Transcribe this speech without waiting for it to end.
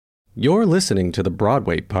You're listening to the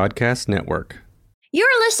Broadway Podcast Network.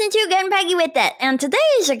 You're listening to Getting Peggy With It. And today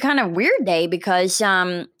is a kind of weird day because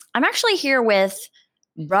I'm actually here with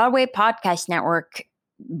Broadway Podcast Network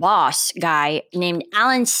boss guy named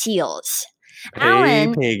Alan Seals. Hey,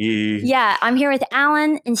 Alan, Peggy. yeah, I'm here with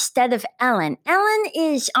Alan instead of Ellen. Ellen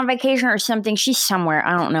is on vacation or something. She's somewhere.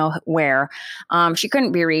 I don't know where. She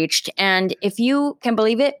couldn't be reached. And if you can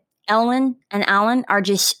believe it, Ellen and Alan are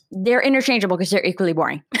they're interchangeable because they're equally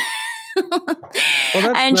boring.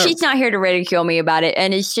 And she's not here to ridicule me about it.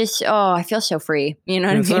 And it's just, I feel so free. You know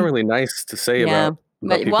what I mean? It's not really nice to say about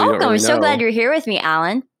but people welcome. really I'm so glad you're here with me,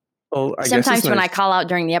 Alan. Well, Sometimes when I call out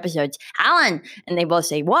during the episodes, Alan, and they both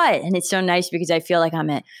say, what? And it's so nice because I feel like I'm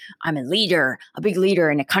a leader, a big leader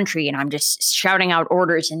in a country, and I'm just shouting out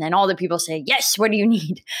orders. And then all the people say, yes, what do you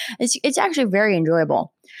need? It's actually very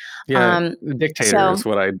enjoyable. Yeah, dictator is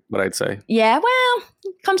what I'd say. Yeah, well,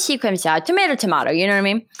 come see, come saw. Tomato, tomato, you know what I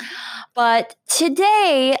mean? But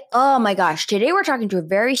today, oh my gosh, today we're talking to a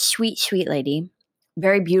very sweet, sweet lady,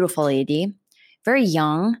 very beautiful lady, very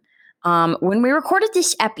young. When we recorded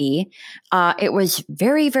this epi, it was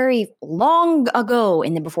very, very long ago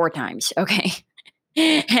in the before times, okay?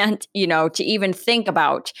 And, to even think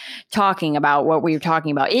about talking about what we were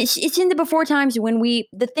talking about, it's in the before times when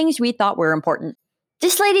the things we thought were important.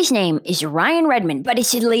 This lady's name is Ryann Redmond, but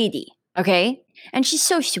it's a lady, okay? And she's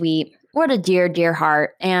so sweet. What a dear, dear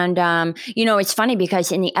heart. And, it's funny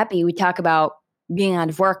because in the epi, we talk about being out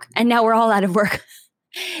of work, and now we're all out of work.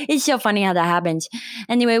 It's so funny how that happens.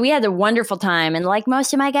 Anyway, we had a wonderful time. And like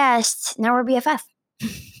most of my guests, now we're BFF.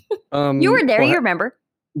 You were there, you remember.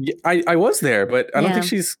 Yeah, I was there, but I don't think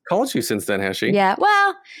she's called you since then, has she? Yeah,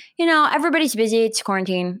 well, everybody's busy. It's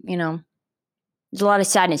quarantine, There's a lot of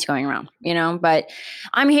sadness going around, but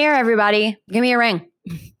I'm here, everybody. Give me a ring.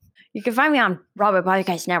 You can find me on Broadway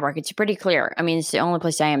Podcast Network. It's pretty clear. I mean, it's the only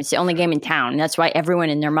place I am. It's the only game in town. That's why everyone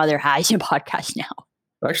and their mother has a podcast now.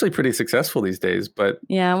 Actually pretty successful these days, but...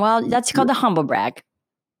 Yeah, well, that's called the humble brag.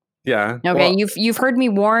 Yeah. Okay, well, you've heard me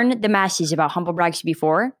warn the masses about humble brags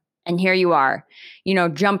before, and here you are,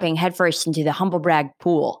 jumping headfirst into the humble brag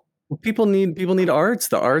pool. People need arts.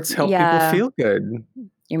 The arts help people feel good.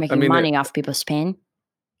 You're making money off people's pain.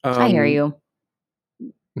 I hear you.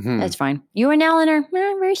 Mm-hmm. That's fine. You and Ellen are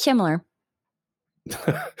very similar.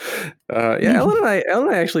 Ellen and I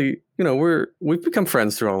actually, we've become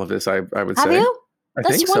friends through all of this. I would say. Have you?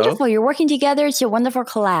 That's wonderful. So. You're working together. It's a wonderful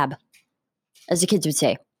collab, as the kids would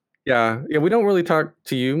say. Yeah. We don't really talk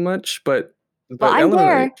to you much, but I'm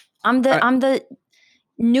there. I'm the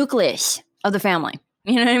nucleus of the family.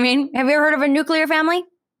 You know what I mean? Have you ever heard of a nuclear family?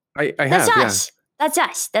 I have. That's us. Yeah. That's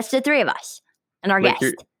us. That's the three of us. And our guest.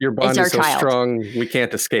 Your bond is so strong, we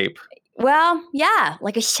can't escape. Well, yeah,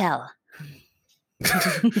 like a shell.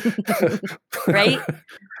 Right?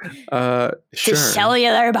 Sure. It's a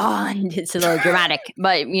cellular bond. It's a little dramatic.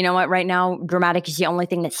 But you know what? Right now, dramatic is the only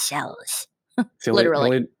thing that sells.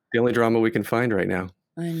 Literally. The only drama we can find right now.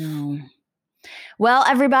 I know. Well,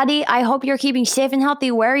 everybody, I hope you're keeping safe and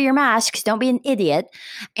healthy. Wear your masks. Don't be an idiot.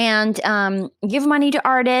 And give money to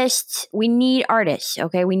artists. We need artists,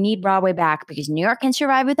 okay? We need Broadway back because New York can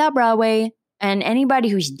survive without Broadway. And anybody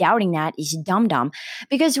who's doubting that is dumb.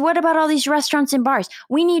 Because what about all these restaurants and bars?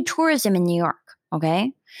 We need tourism in New York,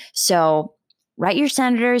 okay? So write your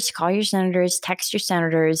senators, call your senators, text your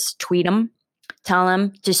senators, tweet them, tell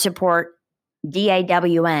them to support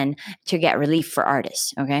DAWN to get relief for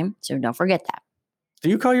artists, okay? So don't forget that. Do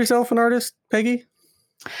you call yourself an artist, Peggy?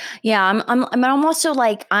 Yeah, I'm also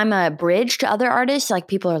like, I'm a bridge to other artists. Like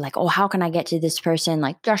people are like, oh, how can I get to this person?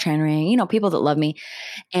 Like Josh Henry, people that love me.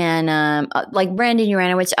 And like Brandon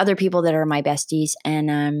Uranowitz, other people that are my besties.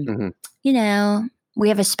 And, we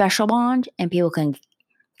have a special bond and people can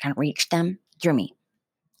kind of reach them through me.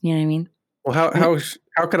 You know what I mean? Well,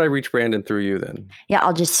 how could I reach Brandon through you then? Yeah,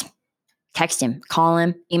 I'll just text him, call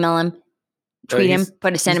him, email him. Tweet him,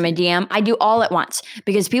 send him a DM. I do all at once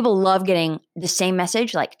because people love getting the same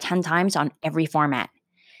message like 10 times on every format.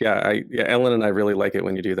 Yeah, Ellen and I really like it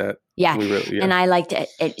when you do that. Yeah, and I liked it.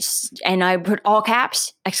 And I put all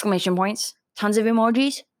caps, exclamation points, tons of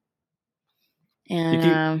emojis. And you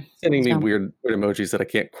keep sending me weird emojis that I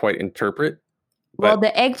can't quite interpret. Well,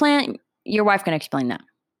 the eggplant, your wife can explain that.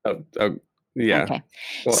 Oh. Yeah. Okay.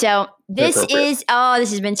 Well, so this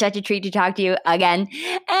has been such a treat to talk to you again.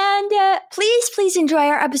 And please enjoy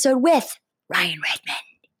our episode with Ryann Redmond.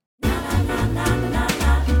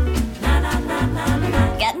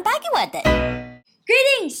 Getting Peggy With It.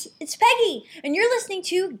 Greetings, it's Peggy, and you're listening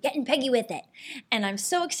to Getting Peggy With It. And I'm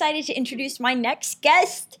so excited to introduce my next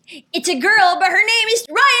guest. It's a girl, but her name is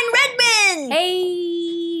Ryann Redmond.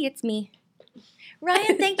 Hey, it's me.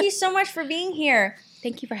 Ryann, thank you so much for being here.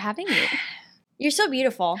 Thank you for having me. You're so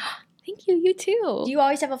beautiful. Thank you. You too. Do you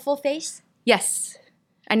always have a full face? Yes.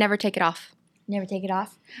 I never take it off. Never take it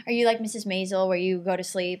off? Are you like Mrs. Maisel where you go to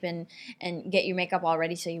sleep and get your makeup all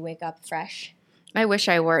ready so you wake up fresh? I wish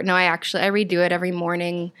I were. No, I redo it every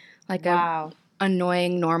morning like a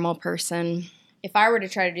annoying normal person. If I were to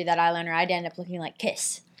try to do that eyeliner, I'd end up looking like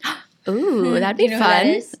Kiss. Ooh, that'd be you know fun.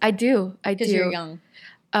 Who that is? I do. Because you're young.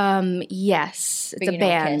 Yes. But it's a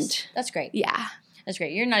band. Kiss. That's great. Yeah. That's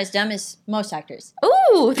great. You're not as dumb as most actors.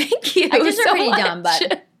 Ooh, thank you. Actors are so pretty much. dumb,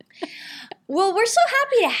 but... Well, we're so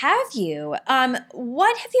happy to have you.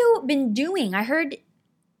 What have you been doing? I heard...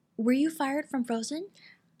 Were you fired from Frozen?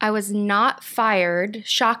 I was not fired,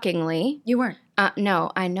 shockingly. You weren't?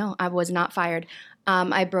 No, I know. I was not fired.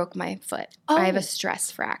 I broke my foot. Oh. I have a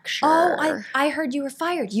stress fracture. Oh, I heard you were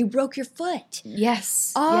fired. You broke your foot.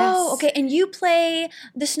 Yes. Oh, yes. okay. And you play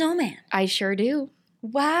the Snowman. I sure do.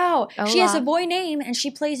 Wow. A She has a lot. boy name and she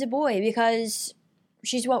plays a boy because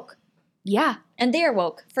she's woke. Yeah. And they are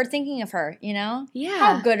woke for thinking of her, you know? Yeah.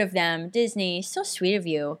 How good of them. Disney, so sweet of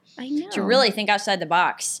you. I know. To really think outside the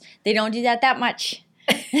box. They don't do that much.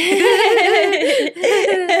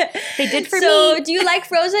 They did for me. So, do you like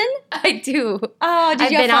Frozen? I do. Oh, did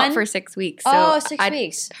I've you have been fun? out for 6 weeks. So Oh, 6 I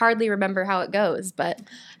weeks. hardly remember how it goes, but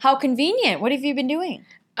How convenient. What have you been doing?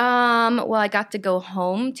 well, I got to go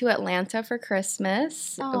home to Atlanta for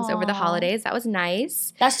Christmas. It was over the Aw. holidays. That was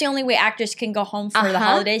nice. That's the only way actors can go home for the Uh-huh.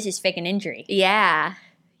 holidays is fake an injury. Yeah.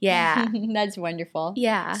 Yeah. That's wonderful.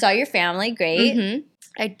 Yeah. Saw your family. Great. Mhm.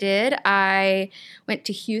 I did. I went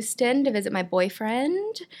to Houston to visit my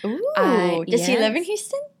boyfriend. Ooh. Does he live in yes.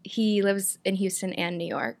 Houston? He lives in Houston and New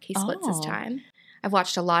York. He splits his Oh. time. I've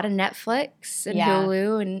watched a lot of Netflix and Yeah.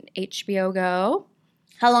 Hulu and HBO Go.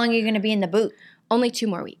 How long are you going to be in the boot? Only 2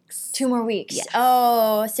 more weeks. 2 more weeks. Yes.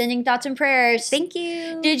 Oh, sending thoughts and prayers. Thank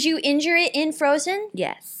you. Did you injure it in Frozen?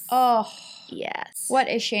 Yes. Oh, Yes. what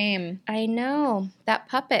a shame. I know. That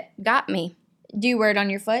puppet got me. Do you wear it on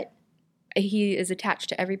your foot? He is attached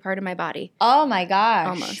to every part of my body. Oh my gosh.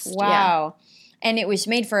 Almost, yeah. Wow. And it was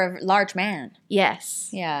made for a large man. Yes.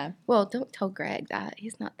 Yeah. Well, don't tell Greg that.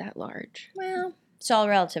 He's not that large. Well, it's all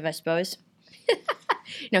relative, I suppose.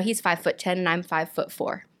 No, he's 5'10" and I'm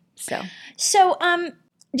 5'4". So So,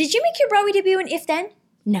 did you make your Broadway debut in If Then?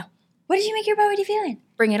 no. What did you make your Broadway debut in?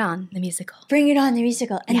 Bring It On, the musical. Bring It On, the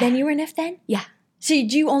musical. And Yeah. then you were in If Then? Yeah. So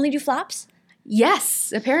do you only do flops?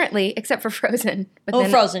 Yes, apparently, except for Frozen. But Oh,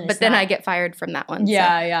 Frozen is But then not. I get fired from that one. so.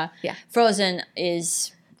 Yeah. Yeah. Frozen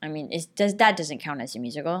is, I mean, that doesn't count as a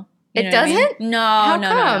musical. It know what I mean? doesn't? No, How no.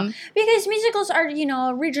 come? Because musicals are,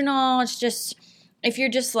 original. It's just, if you're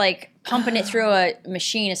just like pumping it through a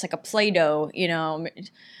machine, it's like a Play-Doh,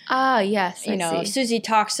 Ah, yes, I see. Susie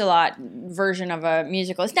Talks a Lot version of a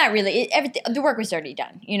musical. It's not really, everything, the work was already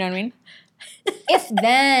done. You know what I mean? If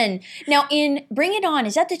Then. Now in Bring It On,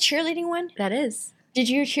 is that the cheerleading one? That is. Did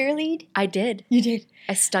you cheerlead? I did. You did.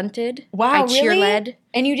 I stunted. Wow, I really? cheerled.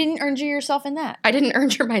 And you didn't injure yourself in that? I didn't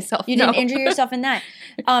injure myself. You didn't injure yourself in that?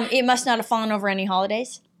 It must not have fallen over any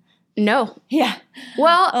holidays? No. Yeah.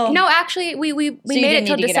 Well, Oh. no, actually, we you made it didn't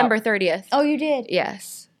till need to get December out. 30th. Oh, you did?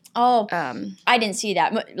 Yes. Oh, Um, I didn't see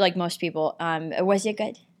that, like most people. Was it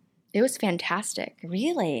good? it was fantastic.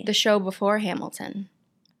 Really? The show before Hamilton.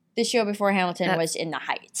 The show before Hamilton That- was In the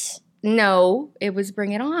Heights. No, it was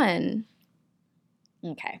Bring It On.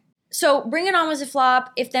 Okay. So Bring It On was a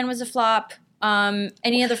flop. If Then was a flop.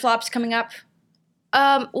 Any other flops coming up?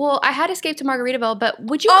 Well, I had Escape to Margaritaville, but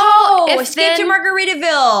would you Oh, call Escape to Then-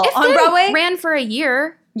 Margaritaville If on Then Broadway? ran for a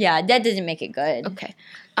year. Yeah, that doesn't make it good. Okay.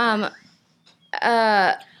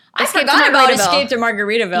 I Escape to forgot about Margaritaville. Escape to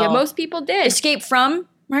Margaritaville. Yeah, most people did. Escape from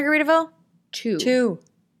Margaritaville? 2. 2.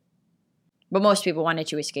 But most people wanted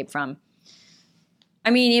to escape from. I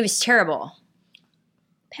mean, it was terrible.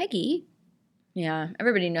 Peggy. Yeah,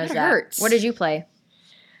 everybody knows That that. hurts. What did you play?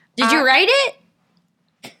 Did you write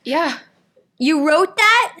it? Yeah. You wrote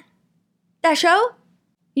that? That show?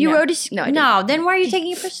 You No. wrote it? No, I No, then why are you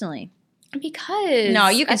taking it personally? Because No,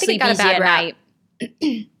 you can I think sleep it got easy a bad at rap.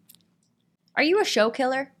 night. Are you a show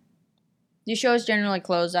killer? Do shows generally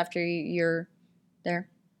close after you're there?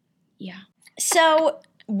 Yeah. So,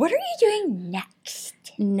 what are you doing next?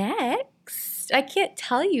 Next, I can't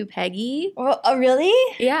tell you, Peggy. Oh, really?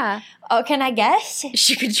 Yeah. Oh, can I guess?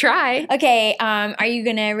 She could try. Okay, are you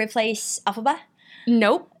gonna replace Alphaba?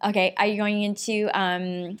 Nope. Okay, are you going into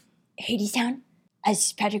Hadestown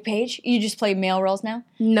as Patrick Page? You just play male roles now?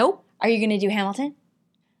 Nope. Are you gonna do Hamilton?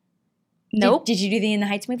 Nope. Did you do the In the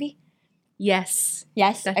Heights movie? Yes.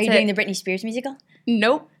 Yes. That's Are you it. doing the Britney Spears musical?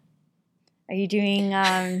 Nope. Are you doing,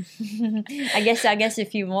 I guess a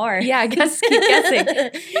few more. Yeah, I guess keep guessing.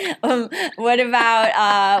 What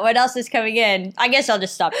about, what else is coming in? I guess I'll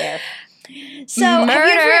just stop there. So, have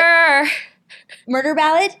you ever... Murder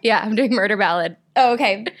Ballad? Yeah, I'm doing Murder Ballad. Oh,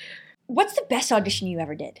 okay. What's the best audition you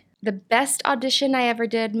ever did? The best audition I ever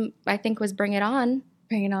did, I think, was Bring It On.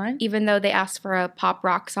 Bring It On? Even though they asked for a pop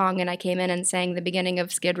rock song and I came in and sang the beginning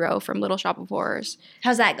of Skid Row from Little Shop of Horrors.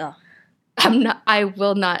 How's that go? I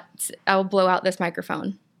will blow out this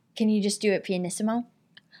microphone. Can you just do it pianissimo?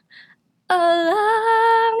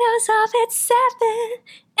 Alarm goes off at 7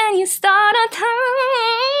 and you start on time.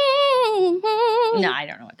 No, I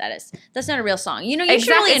don't know what that is. That's not a real song. You know, you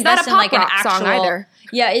Exactly. should really It's not invest a in like pop an rock actual song either.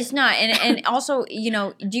 Yeah, it's not. And also, you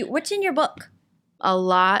know, what's in your book? A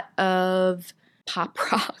lot of pop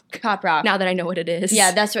rock. Pop rock. Now that I know what it is.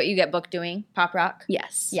 Yeah, that's what you get booked doing. Pop rock.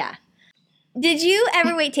 Yes. Yeah. Did you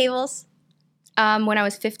ever wait tables? When I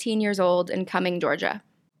was 15 years old in Cumming, Georgia,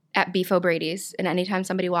 at Beef O'Brady's, and anytime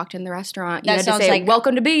somebody walked in the restaurant, you That had to sounds say, like-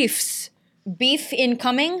 "Welcome to Beef's." Beef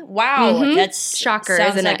incoming? Wow, Mhm. that's Shocker,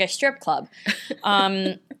 sounds isn't like it? a strip club.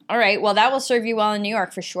 All right, well, that will serve you well in New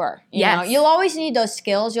York for sure. You Yes. know, you'll always need those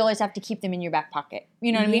skills. You always have to keep them in your back pocket.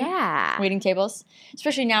 You know what I mean? Yeah. Waiting tables,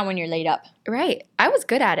 especially now when you're laid up. Right. I was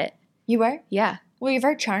good at it. You were? Yeah. Well, you're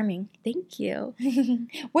very charming. Thank you.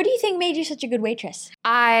 What do you think made you such a good waitress?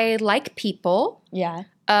 I like people. Yeah.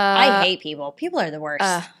 I hate people. People are the worst.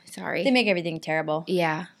 Sorry. They make everything terrible.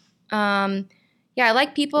 Yeah. Yeah, I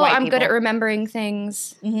like people. White I'm good people. at remembering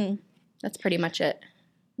things. Mm-hmm. That's pretty much it.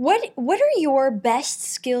 What are your best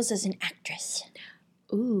skills as an actress?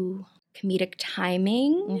 Ooh. Comedic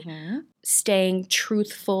timing. Mm-hmm. Staying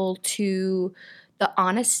truthful to the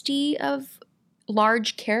honesty of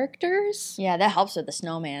large characters. Yeah, that helps with the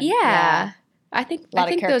Snowman. Yeah. I think A lot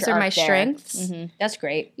of those character are my arc there. strengths. Mm-hmm. That's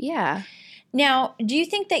great. Yeah. Now, do you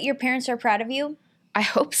think that your parents are proud of you? I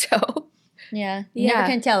hope so. Yeah. You Yeah. never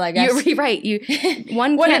can tell, I guess. You're right.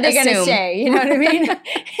 One What are can't they going to assume. say? You know what I mean?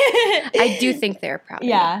 I do think they're proud of me.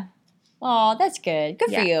 Yeah. Oh, that's good. Good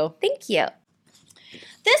for Yeah. you. Thank you.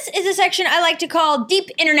 This is a section I like to call Deep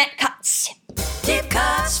Internet Cuts. Deep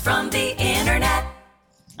cuts from the internet.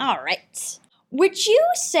 All right. Would you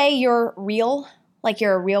say you're real? Like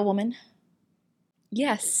you're a real woman?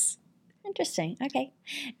 Yes. Interesting. Okay.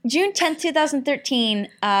 June 10th, 2013,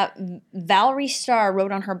 Valerie Starr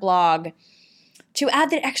wrote on her blog, to add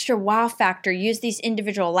that extra wow factor, use these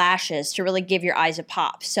individual lashes to really give your eyes a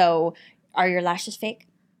pop. So are your lashes fake?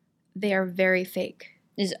 They are very fake.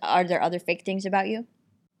 Are there other fake things about you?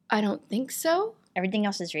 I don't think so. Everything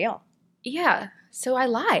else is real. Yeah. So I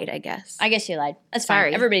lied, I guess. I guess you lied. That's Sorry.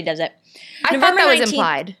 fine. Everybody does it. I thought November that was 19th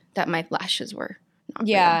implied, that my lashes were not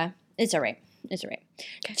Yeah, real. it's all right. It's all right.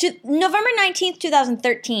 November 19th,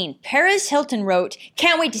 2013, Paris Hilton wrote,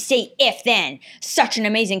 "Can't wait to see If Then. Such an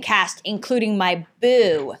amazing cast, including my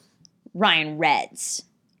boo, Ryan Reds."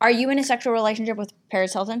 Are you in a sexual relationship with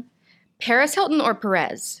Paris Hilton? Paris Hilton or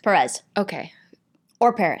Perez? Perez. Okay.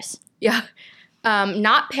 Or Paris? Yeah.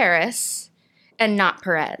 Not Paris and not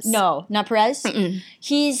Perez. No, not Perez. Mm-mm.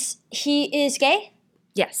 He is gay?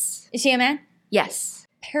 Yes. Is he a man? Yes.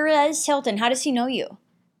 Perez Hilton, how does he know you?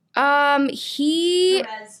 He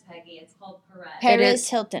Perez, Peggy. It's called Perez. Perez is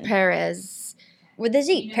Hilton. Perez. With a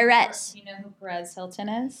Z. Perez. You know who Perez Hilton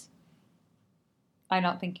is? I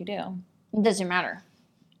don't think you do. It doesn't matter.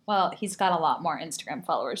 Well, he's got a lot more Instagram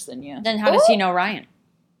followers than you. Then how does he know Ryan?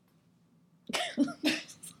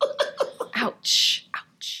 Ouch.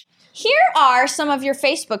 Ouch. Here are some of your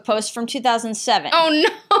Facebook posts from 2007.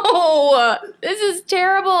 Oh no! This is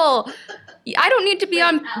terrible. I don't need to be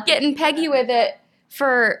on Getting Peggy with It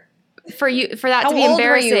for that How to be old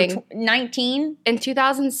were you? embarrassing. 19? In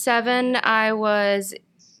 2007, I was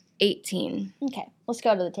 18. Okay, let's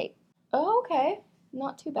go to the tape. Oh, okay.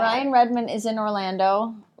 Not too bad. Ryan Redmond is in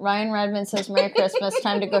Orlando. Ryan Redmond says, "Merry Christmas,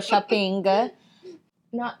 time to go shopping."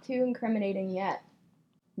 Not too incriminating yet.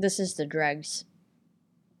 This is the dregs.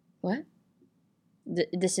 What?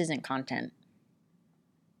 This isn't content.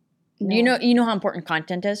 No. You know how important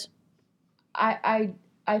content is? I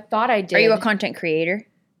thought I did. Are you a content creator?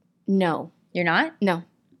 No. You're not? No.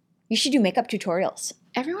 You should do makeup tutorials.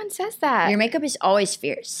 Everyone says that. Your makeup is always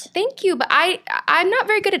fierce. Thank you, but I'm not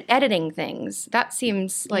very good at editing things. That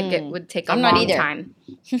seems like it would take a I'm not long either. time.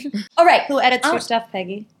 All right. Who edits your stuff,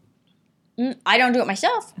 Peggy? I don't do it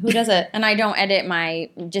myself. Who does it? And I don't edit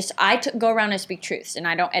go around and speak truths, and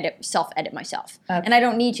I don't self-edit myself. Okay. And I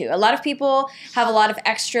don't need to. A lot of people have a lot of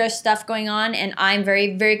extra stuff going on, and I'm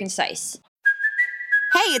very, very concise.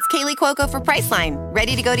 Hey, it's Kaylee Cuoco for Priceline.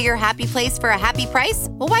 Ready to go to your happy place for a happy price?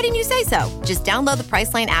 Well, why didn't you say so? Just download the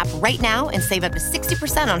Priceline app right now and save up to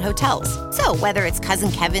 60% on hotels. So whether it's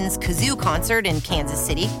Cousin Kevin's Kazoo Concert in Kansas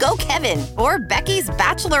City, go Kevin, or Becky's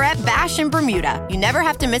Bachelorette Bash in Bermuda, you never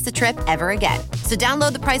have to miss a trip ever again. So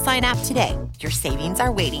download the Priceline app today. Your savings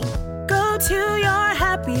are waiting. Go to your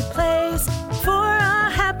happy place for a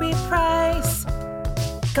happy price.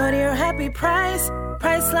 Go to your happy price,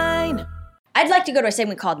 Priceline. I'd like to go to a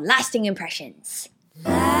segment called Lasting Impressions.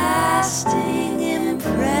 Lasting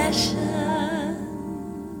impressions.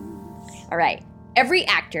 All right. Every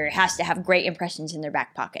actor has to have great impressions in their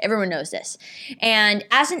back pocket. Everyone knows this. And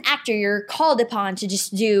as an actor, you're called upon to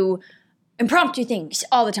just do impromptu things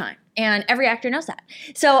all the time. And every actor knows that.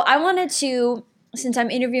 So I wanted to, since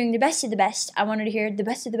I'm interviewing the best of the best, I wanted to hear the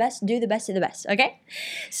best of the best do the best of the best, okay?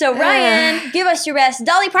 So Ryan, give us your best.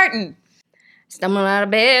 Dolly Parton. Stumble out of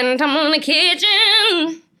bed and tumble in the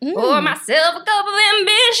kitchen. Pour myself a cup of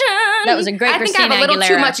ambition. That was a great I think I have a Christina little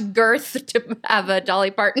too Aguilera. much girth to have a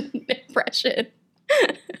Dolly Parton impression.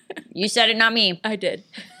 You said it, not me. I did.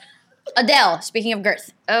 Adele, speaking of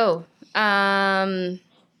girth. Oh,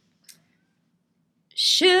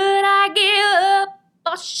 should I give up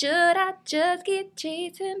or should I just get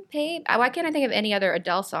chasing paper? Why can't I think of any other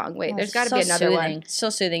Adele song? Wait, there's got to be another soothing. one. So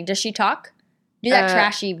soothing. Does she talk? Do that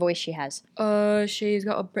trashy voice she has. She's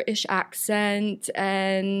got a British accent,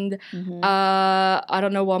 and I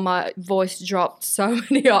don't know why my voice dropped so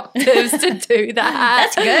many octaves to do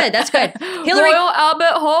that. That's good. That's good. Hillary Royal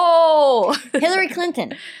Albert Hall. Hillary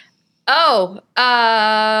Clinton. Oh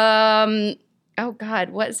God,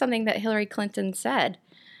 what's something that Hillary Clinton said?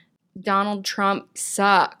 Donald Trump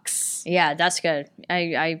sucks. Yeah, that's good.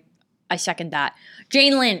 I second that.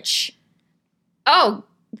 Jane Lynch. Oh,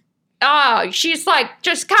 she's like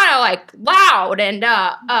just kind of like loud, and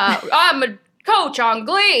I'm a coach on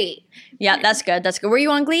Glee. Yeah, that's good. That's good. Were you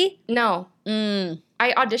on Glee? No, I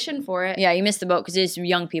auditioned for it. Yeah, you missed the boat because it's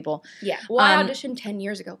young people. Yeah, well, I auditioned 10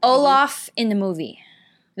 years ago. Olaf in the movie.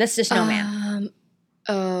 That's the snowman.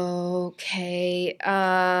 Okay.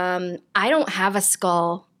 I don't have a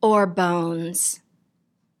skull or bones.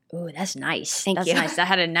 Ooh, that's nice. Thank that's you. Nice. That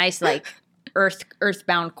had a nice like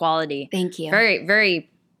earthbound quality. Thank you. Very, very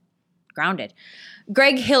grounded.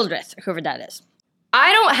 Greg Hildreth, whoever that is.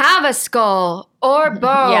 I don't have a skull or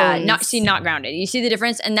bones. Yeah, not grounded. You see the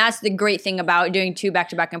difference, and that's the great thing about doing two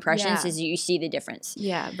back-to-back impressions Yeah. is you see the difference.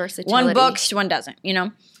 Yeah, versatility. One books, one doesn't. You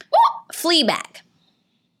know. Fleabag.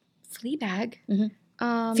 Fleabag.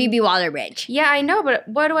 Phoebe Waller-Bridge. Yeah, I know, but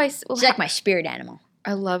what do I? Well, She's like my spirit animal.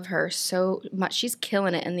 I love her so much. She's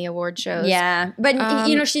killing it in the award shows. Yeah, but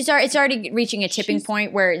you know, it's already reaching a tipping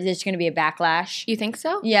point where there's going to be a backlash. You think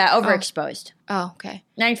so? Yeah, overexposed. Oh, okay.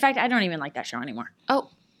 Now, in fact, I don't even like that show anymore. Oh,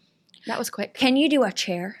 that was quick. Can you do a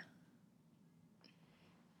chair?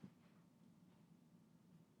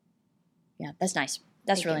 Yeah, that's nice.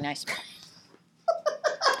 That's really nice.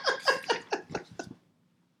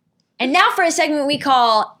 And now for a segment we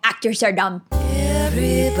call Actors Are Dumb.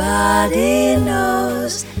 Everybody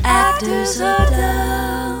knows actors are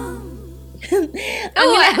dumb.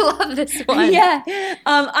 I love this one. Yeah.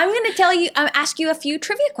 I'm going to ask you a few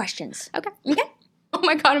trivia questions. Okay. Okay? Oh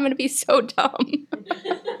my God, I'm going to be so dumb.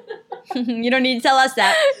 You don't need to tell us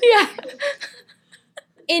that. Yeah.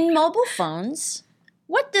 In mobile phones,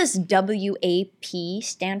 what does WAP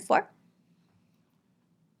stand for?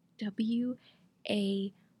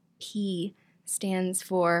 WAP stands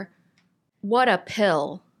for what a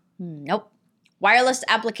pill. Nope. Wireless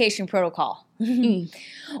Application Protocol.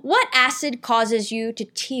 What acid causes you to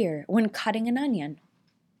tear when cutting an onion?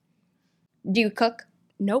 Do you cook?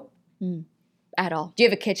 Nope. At all. Do you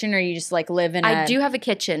have a kitchen or you just like live in I do have a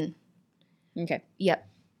kitchen. Okay. Yep.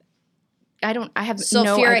 I have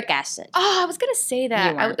Sulfuric acid. Oh, I was going to say You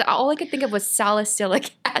that. weren't. All I could think of was salicylic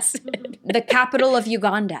acid. The capital of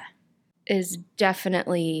Uganda. Is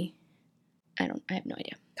definitely, I have no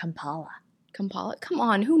idea. Kampala. Kampala. Come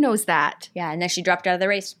on, who knows that? Yeah, and then she dropped out of the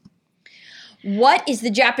race. What is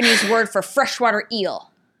the Japanese word for freshwater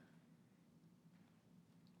eel?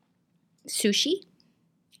 Sushi?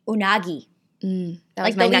 Unagi. That Like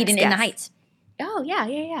was my the lead next in guess. the Heights. Oh, yeah.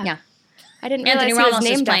 Yeah. I didn't Anthony realize Ramos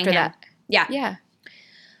he was is named playing after him. that. Yeah. Yeah.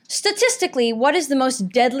 Statistically, what is the most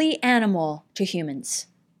deadly animal to humans?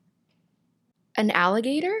 An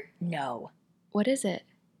alligator? No. What is it?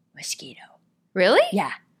 Mosquito. Really?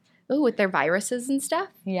 Yeah. Oh, with their viruses and stuff?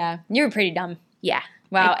 Yeah. You were pretty dumb. Yeah.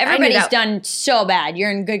 Wow. I knew Everybody's that. done so bad. You're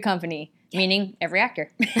in good company. Meaning every actor.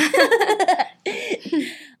 Do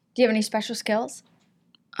you have any special skills?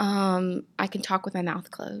 I can talk with my mouth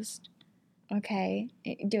closed. Okay.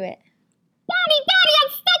 Do it. Daddy,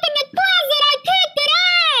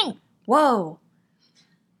 Whoa.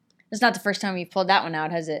 It's not the first time you've pulled that one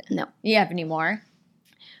out, has it? No. You have any more?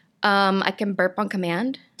 I can burp on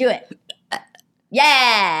command. Do it.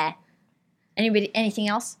 Yeah. Anything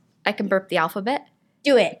else? I can burp the alphabet.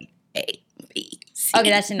 Do it. A, B, C. Okay,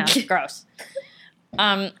 that's enough. Gross.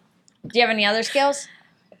 Do you have any other skills?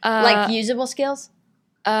 Like usable skills?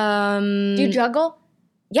 Do you juggle?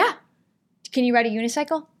 Yeah. Can you ride a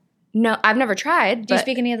unicycle? No, I've never tried. Do you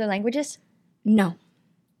speak any other languages? No.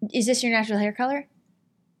 Is this your natural hair color?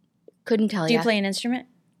 Couldn't tell Do you. you play an instrument?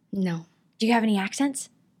 No. Do you have any accents?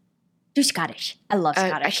 Do Scottish. I love I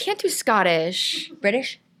Scottish. can't do Scottish.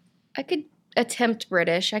 British? I could attempt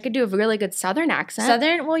British. I could do a really good Southern accent.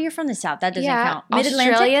 Southern? Well, you're from the South. That doesn't count.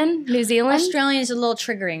 Mid-Atlantic? Australian, New Zealand. Australian is a little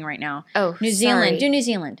triggering right now. Oh, New Zealand. sorry. Do New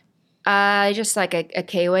Zealand. Just like a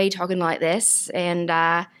Kiwi talking like this, and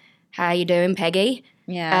how you doing, Peggy?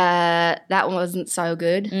 Yeah. That one wasn't so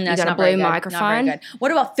good. You That's got a not very blue good. microphone. Not very good.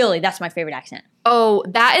 What about Philly? That's my favorite accent. Oh,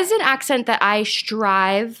 that is an accent that I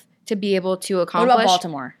strive to be able to What accomplish. about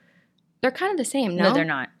Baltimore? They're kind of the same, no? No, they're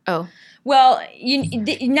not. Oh. Well,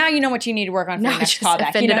 now you know what you need to work on for No, your I next just callback.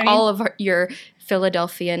 offended You know what I mean? all of your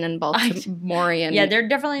Philadelphian and Baltimorean Yeah, they're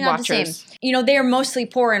definitely not the watchers. same. You know, they are mostly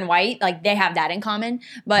poor and white. Like, they have that in common.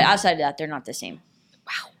 But outside of that, they're not the same.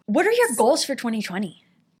 Wow. What are your goals for 2020?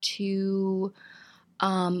 To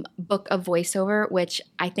book a voiceover, which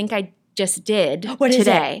I think I just did What is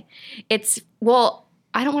today. It's, well,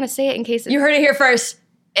 I don't want to say it in case You heard it here first.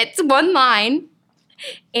 it's one line.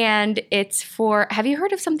 And it's for, have you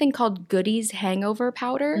heard of something called Goody's hangover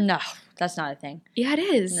powder? No, that's not a thing. Yeah, it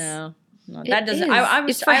is. No, It that doesn't. is. I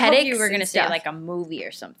It's for hope headaches you were going to and say stuff. like a movie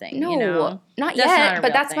or something. No, you know? not That's yet. not a But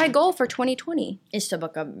real that's my thing. goal for 2020. Is to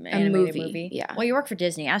book a animated movie. Yeah. Well, you work for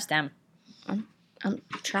Disney. Ask them. I'm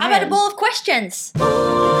trying. How about a bowl of questions?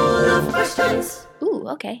 Ooh,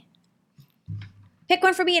 okay. Pick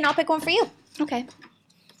one for me, and I'll pick one for you. Okay.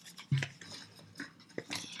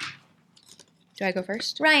 Do I go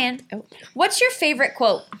first? Ryan, Oh. what's your favorite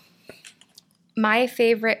quote? My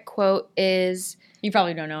favorite quote is, You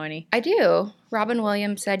probably don't know any. I do. Robin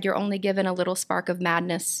Williams said, "You're only given a little spark of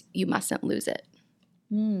madness. You mustn't lose it."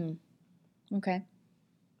 Okay.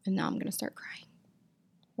 And now I'm going to start crying.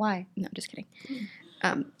 Why? No, just kidding.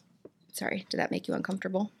 Sorry, did that make you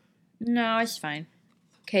uncomfortable? No, it's fine.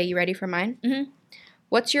 Okay, you ready for mine? Mhm.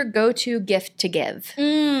 What's your go-to gift to give?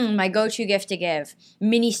 My go-to gift to give: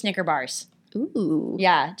 mini Snicker bars. Ooh,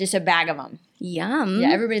 Yeah, just a bag of them. yum. Yeah,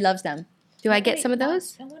 everybody loves them. Do I get some of those?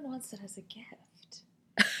 Someone wants it as a gift.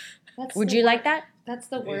 Would you like that? That's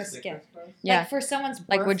the worst gift. Yeah. Like for someone's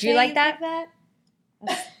birthday. Like, would you like that?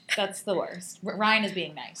 That's the worst. Ryan is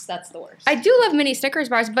being nice. That's the worst. I do love mini Snickers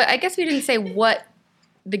bars, but I guess we didn't say what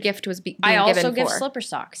the gift was being I also given give for. slipper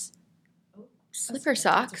socks. Slipper That's a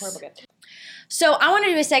socks. horrible gift. So I want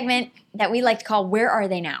to do a segment that we like to call "Where Are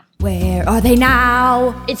They Now?" Where are they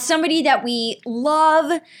now? It's somebody that we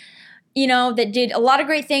love, you know, that did a lot of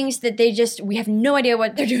great things that we have no idea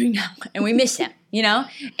what they're doing now, and we miss them, you know.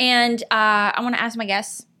 And I want to ask my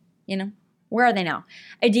guests, you know, where are they now?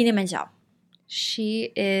 Idina Menzel.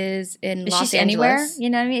 She is in Is Los she anywhere? Angeles. You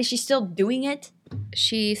know what I mean? Is she still doing it?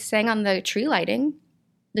 She sang on the tree lighting,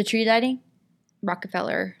 The tree lighting?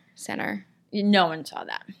 Rockefeller Center. No one saw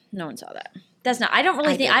that. No one saw that. That's not. I don't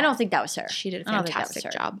really I think. did. I don't think that was her. She did a I don't think that was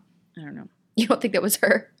fantastic her. job. I don't know. You don't think that was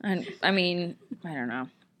her? I mean, I don't know.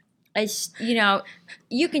 You know,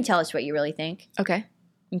 you can tell us what you really think. Okay.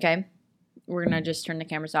 Okay, we're gonna just turn the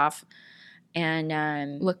cameras off,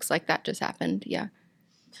 and Looks like that just happened. Yeah.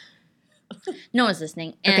 no one's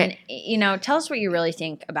listening. And Okay. you know, tell us what you really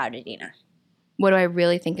think about Idina. What do I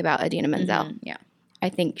really think about Idina Menzel? Mhm, yeah. I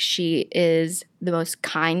think she is the most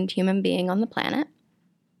kind human being on the planet.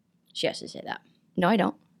 She has to say that. No, I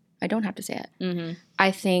don't. I don't have to say it. Mm-hmm.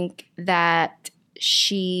 I think that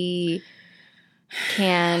she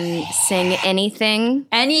can sing anything.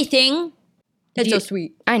 Anything. That's Do you- so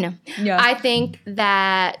sweet. I know. Yeah. I think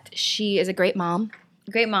that she is a great mom.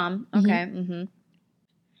 Great mom. Okay. Mm-hmm.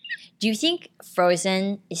 Do you think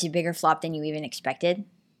Frozen is a bigger flop than you even expected?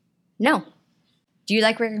 No. Do you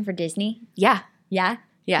like working for Disney? Yeah. Yeah.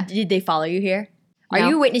 Yeah. Did they follow you here? Are No.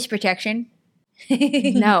 you witness protection?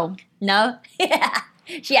 No. No?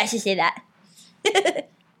 She has to say that.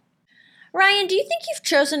 Ryan, do you think you've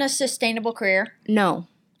chosen a sustainable career? No.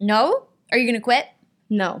 No? Are you going to quit?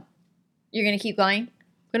 No. You're going to keep going?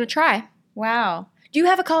 I'm going to try. Wow. Do you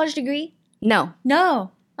have a college degree? No.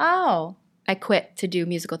 No. Oh. I quit to do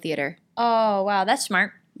musical theater. Oh, wow. That's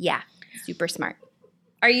smart. Yeah. Super smart.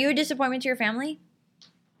 Are you a disappointment to your family?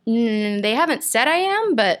 They haven't said I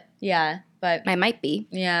am, but Yeah, but I might be.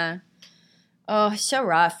 yeah. Oh, it's so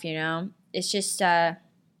rough, you know. It's just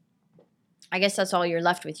I guess that's all you're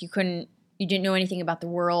left with. You didn't know anything about the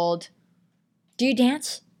world. Do you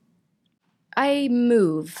dance? I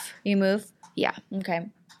move. You move? Yeah. Okay.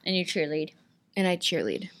 And you cheerlead. And I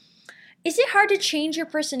cheerlead. Is it hard to change your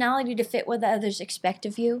personality to fit what the others expect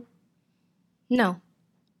of you? No.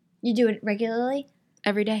 You do it regularly?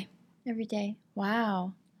 Every day. Every day.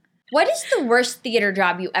 Wow. What is the worst theater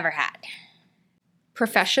job you ever had?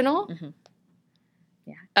 Professional? Mm-hmm.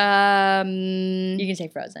 Yeah. You can say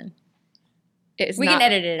Frozen. We can can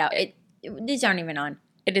edit it out. These aren't even on.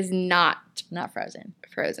 It is not Not Frozen.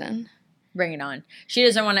 Frozen. Bring it on. She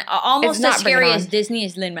doesn't want to. Almost It's not as Bring It scary On. as Disney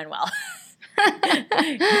is Lin-Manuel.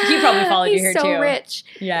 He probably followed you here He's so too. rich.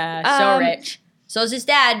 Yeah, so rich. So's his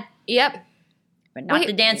dad, Yep. but not Wait,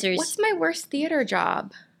 the dancers. What's my worst theater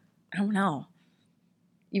job? I don't know.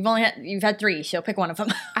 You've had 3, so pick one of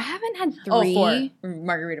them. I haven't had 3. Oh, 4.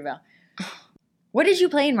 Margaritaville. What did you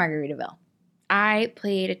play in Margaritaville? I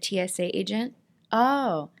played a TSA agent.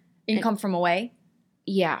 Oh, you come from away?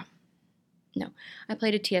 Yeah. No. I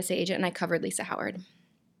played a TSA agent and I covered Lisa Howard.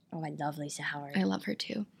 Oh, I love Lisa Howard. I love her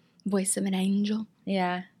too. Voice of an angel.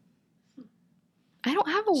 Yeah. I don't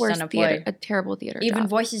have a She's worst unemployed. theater, a terrible theater Even job.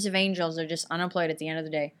 Voices of Angels are just unemployed at the end of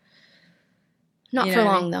the day. Not you for know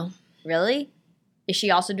what I long though. Really? Is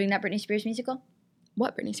she also doing that Britney Spears musical?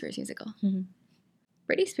 What Britney Spears musical? Mhm.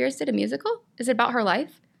 Britney Spears did a musical? Is it about her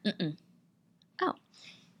life? Mm-mm. Oh.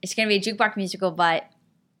 It's going to be a jukebox musical, but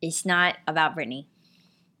it's not about Britney.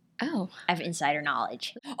 Oh. I have insider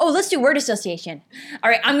knowledge. Oh, let's do word association. All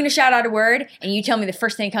right, I'm going to shout out a word, and you tell me the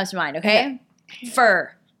first thing that comes to mind, okay?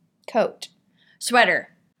 Fur. Coat. Sweater.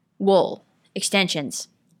 Wool. Extensions.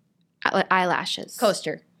 Eyelashes.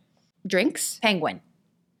 Coaster. Drinks. Penguin.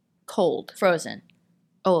 Cold. Frozen.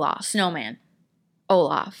 Olaf. Snowman.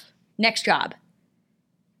 Olaf. Next job.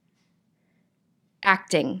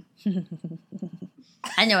 Acting.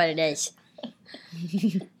 I know what it is.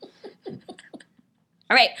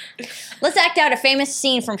 All right, let's act out a famous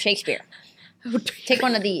scene from Shakespeare. Take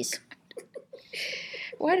one of these.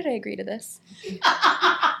 Why did I agree to this?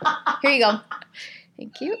 Here you go.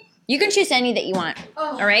 Thank you. You can choose any that you want.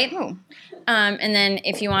 All right? Oh. And then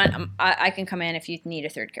if you want, I can come in if you need a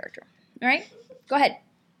third character. All right? Go ahead.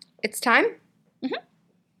 It's time? Mhm.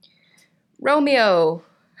 Romeo.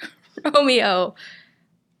 Romeo.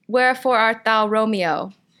 Wherefore art thou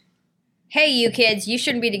Romeo? Hey, you kids, you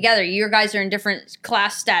shouldn't be together. You guys are in different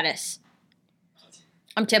class status.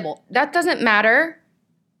 I'm Tybalt. That doesn't matter.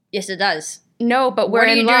 Yes, it does. No, but we're What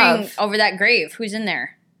are you in doing love. over that grave? Who's in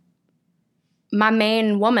there? My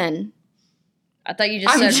main woman. I thought you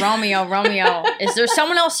just I'm said Romeo, Romeo. Is there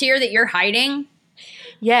someone else here that you're hiding?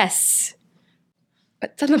 Yes.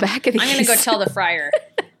 What's on the back of these? I'm going to go tell the friar.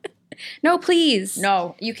 No, please.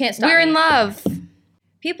 No, you can't stop We're me. in love.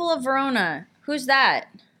 People of Verona. Who's that?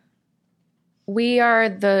 We are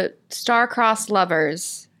the star-crossed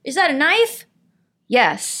lovers. Is that a knife?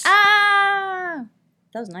 Yes. Ah!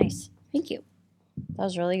 That was nice. Thank you. That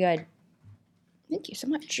was really good. Thank you so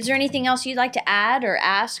much. Is there anything else you'd like to add or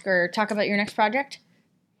ask or talk about your next project?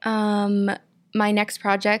 My next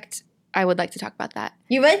project, I would like to talk about that.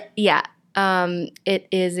 You would? Yeah. It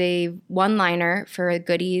is a one-liner for a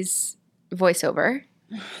Goodies voiceover.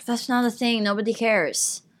 That's not a thing. Nobody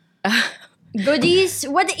cares. Goodies?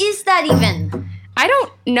 What is that even? I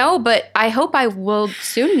don't know, but I hope I will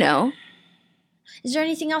soon know. Is there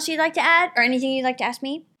anything else you'd like to add or anything you'd like to ask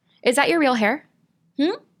me? Is that your real hair?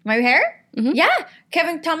 My hair? Mhm. Yeah.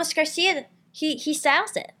 Kevin Thomas Garcia, he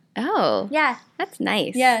styles it. Oh. Yeah. That's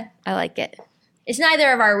nice. Yeah. I like it. It's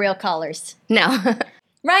neither of our real colors. No.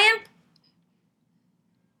 Ryan,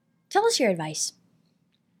 tell us your advice.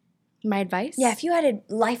 My advice? Yeah, if you had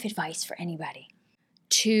life advice for anybody.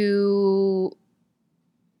 To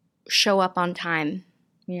show up on time,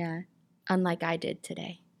 Yeah. unlike I did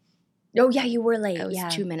today. Oh, yeah, you were late. I was yeah.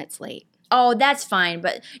 2 minutes late. Oh, that's fine.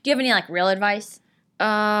 But do you have any, real advice?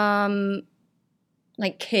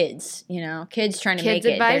 Like kids, kids trying to Kids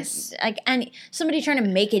make advice? it. Somebody trying to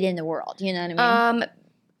make it in the world, you know what I mean?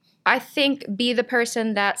 I think be the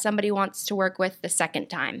person that somebody wants to work with the second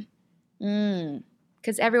time.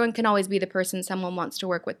 Because everyone can always be the person someone wants to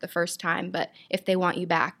work with the first time, but if they want you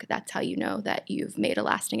back, that's how you know that you've made a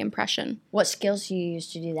lasting impression. What skills do you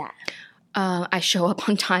use to do that? I show up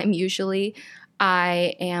on time usually.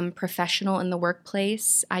 I am professional in the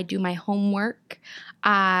workplace. I do my homework.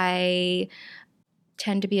 I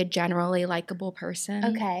tend to be a generally likable person.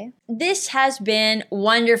 Okay. This has been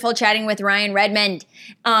wonderful chatting with Ryann Redmond.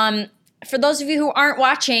 For those of you who aren't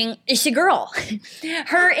watching, it's a girl.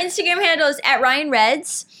 Her Instagram handle is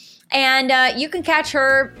 @RyannReds. And you can catch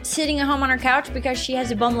her sitting at home on her couch because she has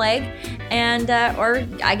a bum leg, and or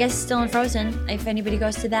I guess still in Frozen if anybody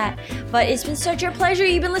goes to that. But it's been such a pleasure.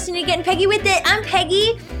 You've been listening to Getting Peggy with It. I'm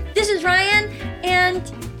Peggy. This is Ryan,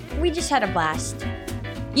 and we just had a blast.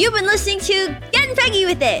 You've been listening to Getting Peggy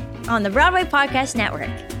with It on the Broadway Podcast Network.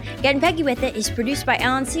 Getting Peggy with It is produced by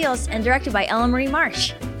Ellen Seals and directed by Ellen Marie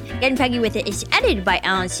Marsh. Getting Peggy with It is edited by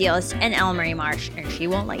Ellen Seals and Ellen Marie Marsh, and she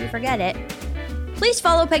won't let you forget it. Please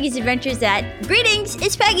follow Peggy's adventures at Greetings,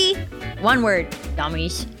 it's Peggy. One word,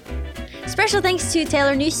 dummies. Special thanks to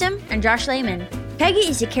Taylor Newsom and Josh Lehman. Peggy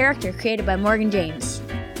is a character created by Morgan James.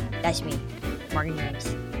 That's me, Morgan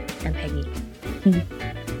James. I'm Peggy.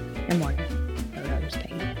 I'm Morgan.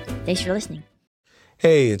 Peggy. Thanks for listening.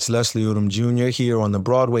 Hey, it's Leslie Odom Jr. here on the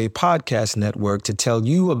Broadway Podcast Network to tell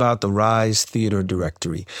you about the Rise Theater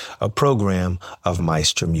Directory, a program of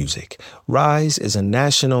Maestra Music. Rise is a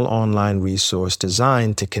national online resource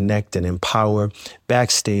designed to connect and empower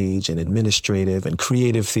backstage and administrative and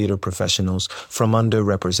creative theater professionals from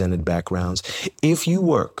underrepresented backgrounds. If you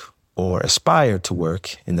work or aspire to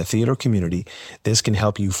work in the theater community, this can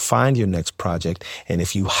help you find your next project. And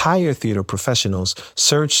if you hire theater professionals,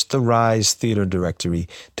 search the Rise Theater Directory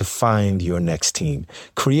to find your next team.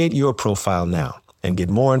 Create your profile now and get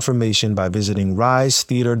more information by visiting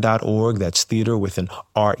risetheater.org. That's theater with an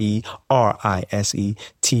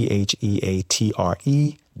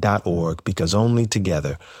RERISETHEATRE.org, because only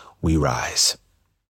together we rise.